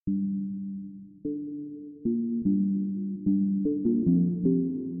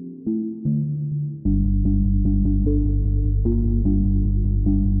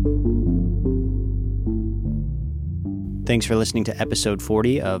Thanks for listening to episode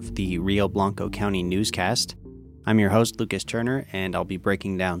 40 of the Rio Blanco County Newscast. I'm your host, Lucas Turner, and I'll be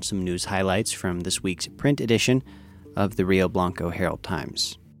breaking down some news highlights from this week's print edition of the Rio Blanco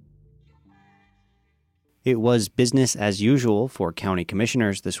Herald-Times. It was business as usual for county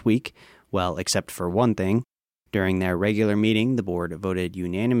commissioners this week, well, except for one thing. During their regular meeting, the board voted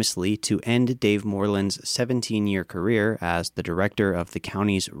unanimously to end Dave Moreland's 17-year career as the director of the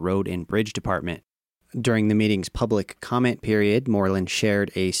county's Road and Bridge Department. During the meeting's public comment period, Moreland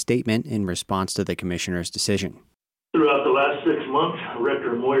shared a statement in response to the commissioner's decision. Throughout the last 6 months,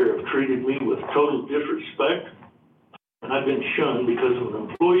 Rector and Moyer have treated me with total disrespect, and I've been shunned because of an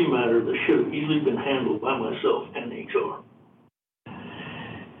employee matter that should have easily been handled by myself and HR.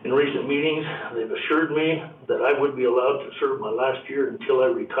 In recent meetings, they've assured me that I would be allowed to serve my last year until I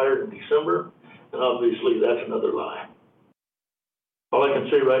retired in December, and obviously that's another lie. All I can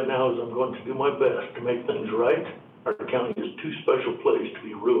say right now is I'm going to do my best to make things right. Our county is too special a place to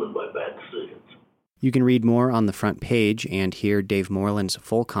be ruined by bad decisions. You can read more on the front page and hear Dave Moreland's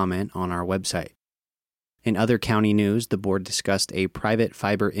full comment on our website. In other county news, the board discussed a private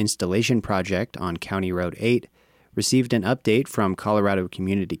fiber installation project on County Road 8, received an update from Colorado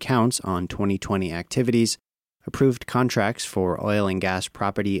Community Counts on 2020 activities, approved contracts for oil and gas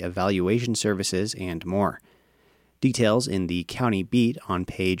property evaluation services, and more. Details in the County Beat on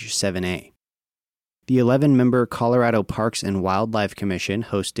page 7A. The 11-member Colorado Parks and Wildlife Commission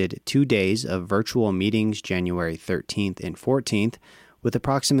hosted 2 days of virtual meetings January 13th and 14th, with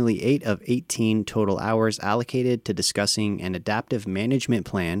approximately 8 of 18 total hours allocated to discussing an adaptive management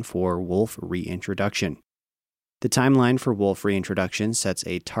plan for wolf reintroduction. The timeline for wolf reintroduction sets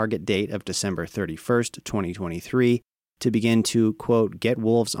a target date of December 31st, 2023, to begin to, quote, get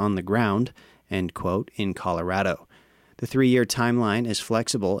wolves on the ground, end quote, in Colorado. The 3-year timeline is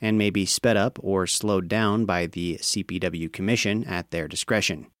flexible and may be sped up or slowed down by the CPW Commission at their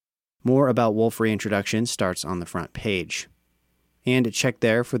discretion. More about wolf reintroduction starts on the front page. And check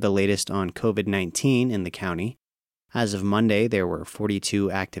there for the latest on COVID-19 in the county. As of Monday, there were 42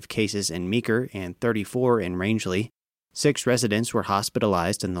 active cases in Meeker and 34 in Rangeley. 6 residents were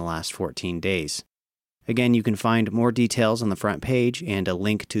hospitalized in the last 14 days. Again, you can find more details on the front page and a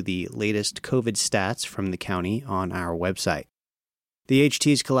link to the latest COVID stats from the county on our website. The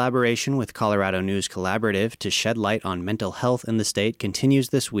HT's collaboration with Colorado News Collaborative to shed light on mental health in the state continues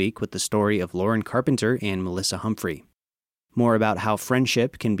this week with the story of Lauren Carpenter and Melissa Humphrey. More about how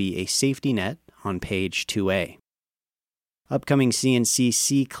friendship can be a safety net on page 2A. Upcoming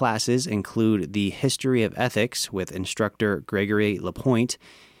CNCC classes include the History of Ethics with instructor Gregory LaPointe.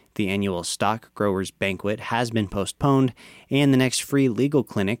 The annual Stock Growers Banquet has been postponed, and the next free legal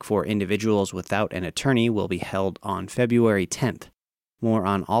clinic for individuals without an attorney will be held on February 10th. More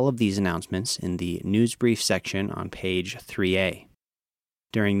on all of these announcements in the News Brief section on page 3A.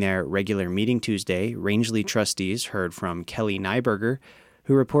 During their regular meeting Tuesday, Rangeley trustees heard from Kelly Nyberger,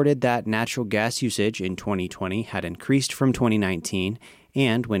 who reported that natural gas usage in 2020 had increased from 2019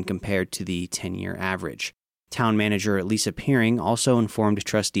 and when compared to the 10-year average. Town manager Lisa Peering also informed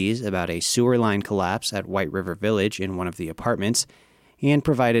trustees about a sewer line collapse at White River Village in one of the apartments and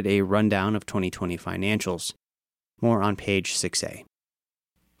provided a rundown of 2020 financials. More on page 6A.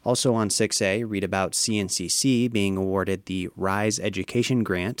 Also on 6A, read about CNCC being awarded the RISE Education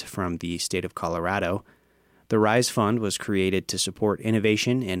Grant from the state of Colorado. The RISE Fund was created to support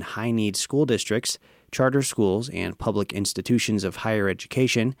innovation in high-need school districts, charter schools, and public institutions of higher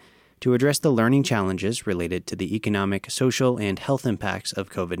education to address the learning challenges related to the economic, social, and health impacts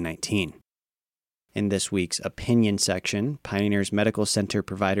of COVID-19. In this week's opinion section, Pioneers Medical Center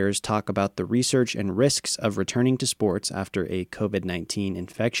providers talk about the research and risks of returning to sports after a COVID-19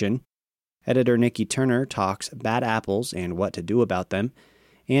 infection. Editor Nikki Turner talks bad apples and what to do about them,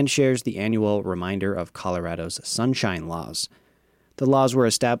 and shares the annual reminder of Colorado's Sunshine Laws. The laws were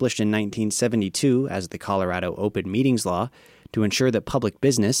established in 1972 as the Colorado Open Meetings Law to ensure that public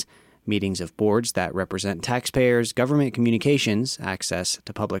business, meetings of boards that represent taxpayers, government communications, access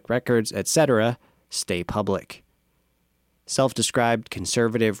to public records, etc., stay public. Self-described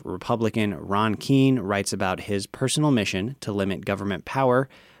conservative Republican Ron Keene writes about his personal mission to limit government power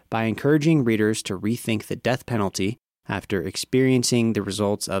by encouraging readers to rethink the death penalty after experiencing the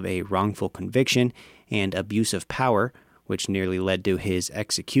results of a wrongful conviction and abuse of power, which nearly led to his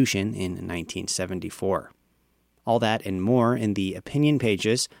execution in 1974. All that and more in the opinion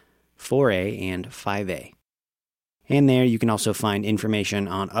pages 4A and 5A. And there you can also find information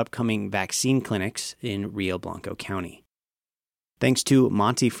on upcoming vaccine clinics in Rio Blanco County. Thanks to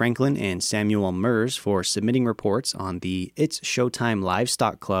Monty Franklin and Samuel Mers for submitting reports on the It's Showtime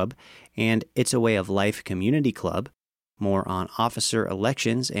Livestock Club and It's a Way of Life Community Club. More on officer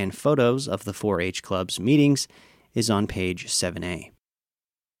elections and photos of the 4-H Club's meetings is on page 7A.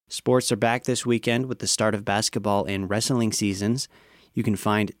 Sports are back this weekend with the start of basketball and wrestling seasons. You can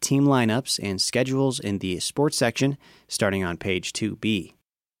find team lineups and schedules in the sports section starting on page 2B.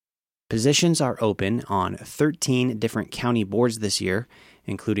 Positions are open on 13 different county boards this year,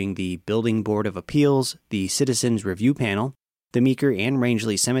 including the Building Board of Appeals, the Citizens Review Panel, the Meeker and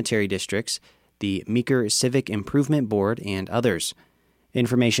Rangeley Cemetery Districts, the Meeker Civic Improvement Board, and others.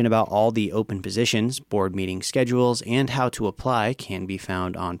 Information about all the open positions, board meeting schedules, and how to apply can be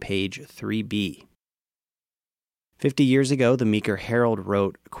found on page 3B. 50 years ago, the Meeker Herald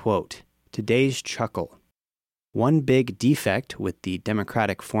wrote, quote, "Today's chuckle. One big defect with the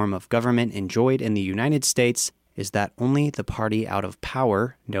democratic form of government enjoyed in the United States is that only the party out of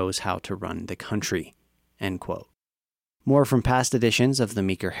power knows how to run the country." End quote. More from past editions of the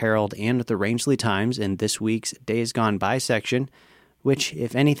Meeker Herald and the Rangeley Times in this week's Days Gone By section, which,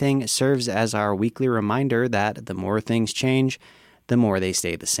 if anything, serves as our weekly reminder that the more things change, the more they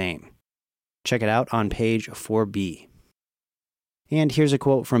stay the same. Check it out on page 4B. And here's a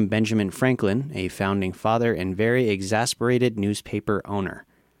quote from Benjamin Franklin, a founding father and very exasperated newspaper owner.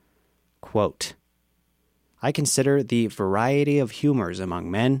 Quote, "I consider the variety of humors among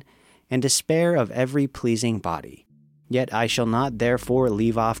men, and despair of every pleasing body. Yet I shall not therefore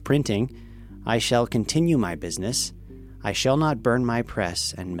leave off printing. I shall continue my business. I shall not burn my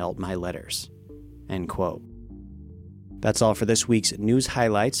press and melt my letters." End quote. That's all for this week's news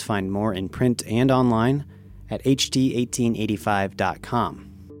highlights. Find more in print and online at ht1885.com.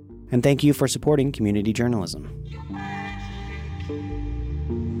 And thank you for supporting community journalism.